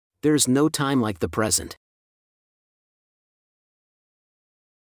There is no time like the present.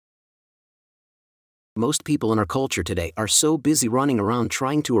 Most people in our culture today are so busy running around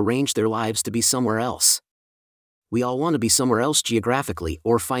trying to arrange their lives to be somewhere else. We all want to be somewhere else geographically,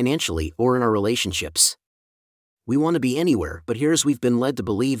 or financially, or in our relationships. We want to be anywhere, but here's we've been led to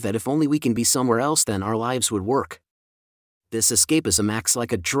believe that if only we can be somewhere else, then our lives would work. This escapism acts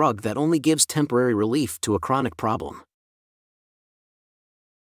like a drug that only gives temporary relief to a chronic problem.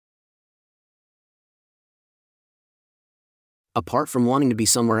 Apart from wanting to be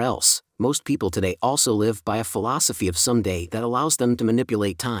somewhere else, most people today also live by a philosophy of someday that allows them to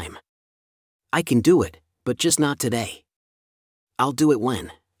manipulate time. I can do it, but just not today. I'll do it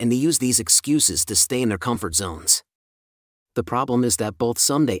when, and they use these excuses to stay in their comfort zones. The problem is that both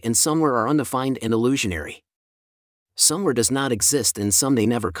someday and somewhere are undefined and illusionary. Somewhere does not exist and someday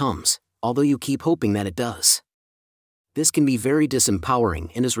never comes, although you keep hoping that it does. This can be very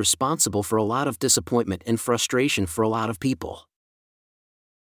disempowering and is responsible for a lot of disappointment and frustration for a lot of people.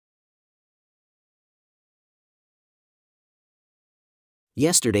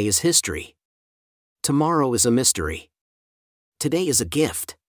 Yesterday is history. Tomorrow is a mystery. Today is a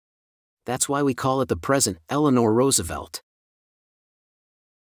gift. That's why we call it the present. Eleanor Roosevelt.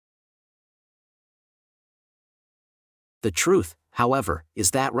 The truth, however,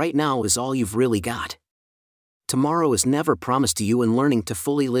 is that right now is all you've really got. Tomorrow is never promised to you, and learning to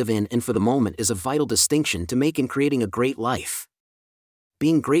fully live in and for the moment is a vital distinction to make in creating a great life.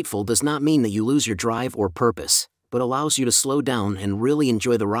 Being grateful does not mean that you lose your drive or purpose, but allows you to slow down and really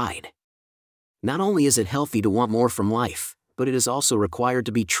enjoy the ride. Not only is it healthy to want more from life, but it is also required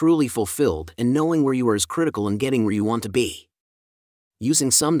to be truly fulfilled, and knowing where you are is critical in getting where you want to be.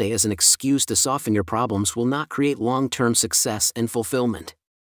 Using someday as an excuse to soften your problems will not create long-term success and fulfillment.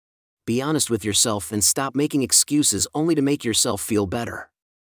 Be honest with yourself and stop making excuses only to make yourself feel better.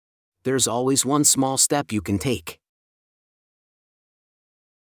 There's always one small step you can take.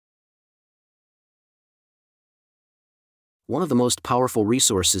 One of the most powerful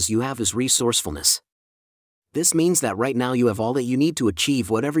resources you have is resourcefulness. This means that right now you have all that you need to achieve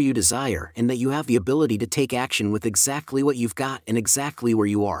whatever you desire, and that you have the ability to take action with exactly what you've got and exactly where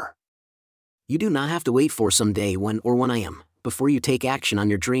you are. You do not have to wait for someday when I am, before you take action on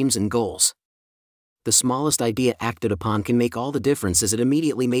your dreams and goals. The smallest idea acted upon can make all the difference, as it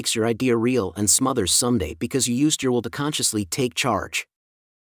immediately makes your idea real and smothers someday because you used your will to consciously take charge.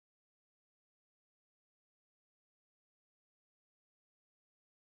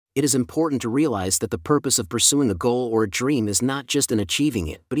 It is important to realize that the purpose of pursuing a goal or a dream is not just in achieving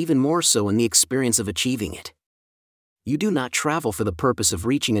it, but even more so in the experience of achieving it. You do not travel for the purpose of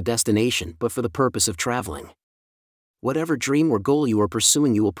reaching a destination, but for the purpose of traveling. Whatever dream or goal you are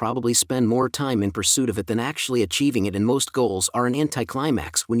pursuing, you will probably spend more time in pursuit of it than actually achieving it, and most goals are an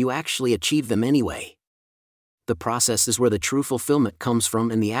anticlimax when you actually achieve them anyway. The process is where the true fulfillment comes from,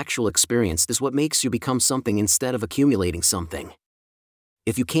 and the actual experience is what makes you become something instead of accumulating something.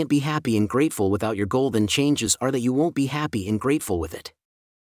 If you can't be happy and grateful without your goal, then chances are that you won't be happy and grateful with it.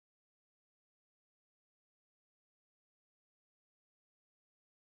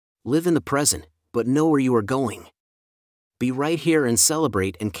 Live in the present, but know where you are going. Be right here and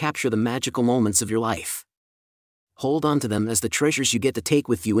celebrate and capture the magical moments of your life. Hold on to them as the treasures you get to take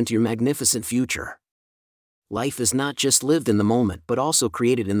with you into your magnificent future. Life is not just lived in the moment, but also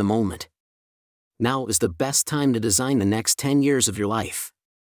created in the moment. Now is the best time to design the next 10 years of your life.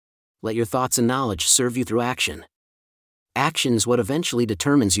 Let your thoughts and knowledge serve you through action. Action is what eventually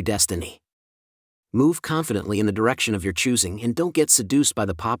determines your destiny. Move confidently in the direction of your choosing, and don't get seduced by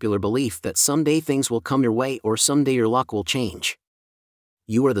the popular belief that someday things will come your way or someday your luck will change.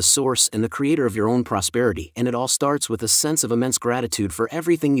 You are the source and the creator of your own prosperity, and it all starts with a sense of immense gratitude for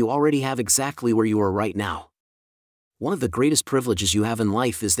everything you already have exactly where you are right now. One of the greatest privileges you have in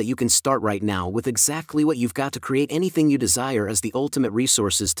life is that you can start right now with exactly what you've got to create anything you desire, as the ultimate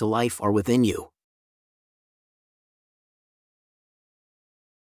resources to life are within you.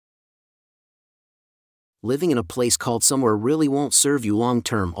 Living in a place called somewhere really won't serve you long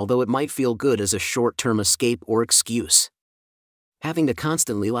term, although it might feel good as a short-term escape or excuse. Having to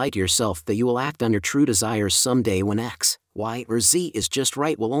constantly lie to yourself that you will act on your true desires someday when X, Y, or Z is just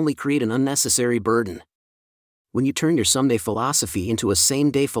right will only create an unnecessary burden. When you turn your someday philosophy into a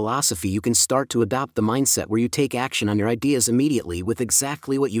same-day philosophy, you can start to adopt the mindset where you take action on your ideas immediately with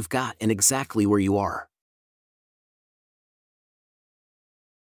exactly what you've got and exactly where you are.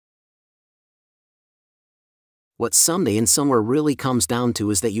 What someday and somewhere really comes down to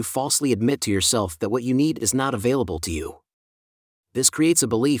is that you falsely admit to yourself that what you need is not available to you. This creates a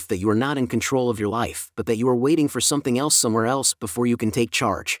belief that you are not in control of your life, but that you are waiting for something else somewhere else before you can take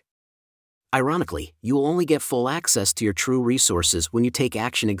charge. Ironically, you will only get full access to your true resources when you take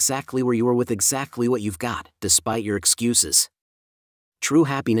action exactly where you are with exactly what you've got, despite your excuses. True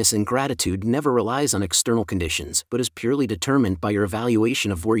happiness and gratitude never relies on external conditions but is purely determined by your evaluation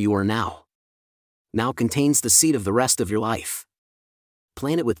of where you are now. Now contains the seed of the rest of your life.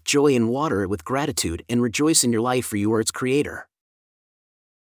 Plant it with joy and water it with gratitude and rejoice in your life for you are its creator.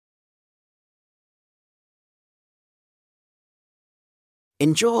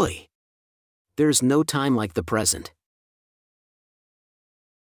 Enjoy! There is no time like the present.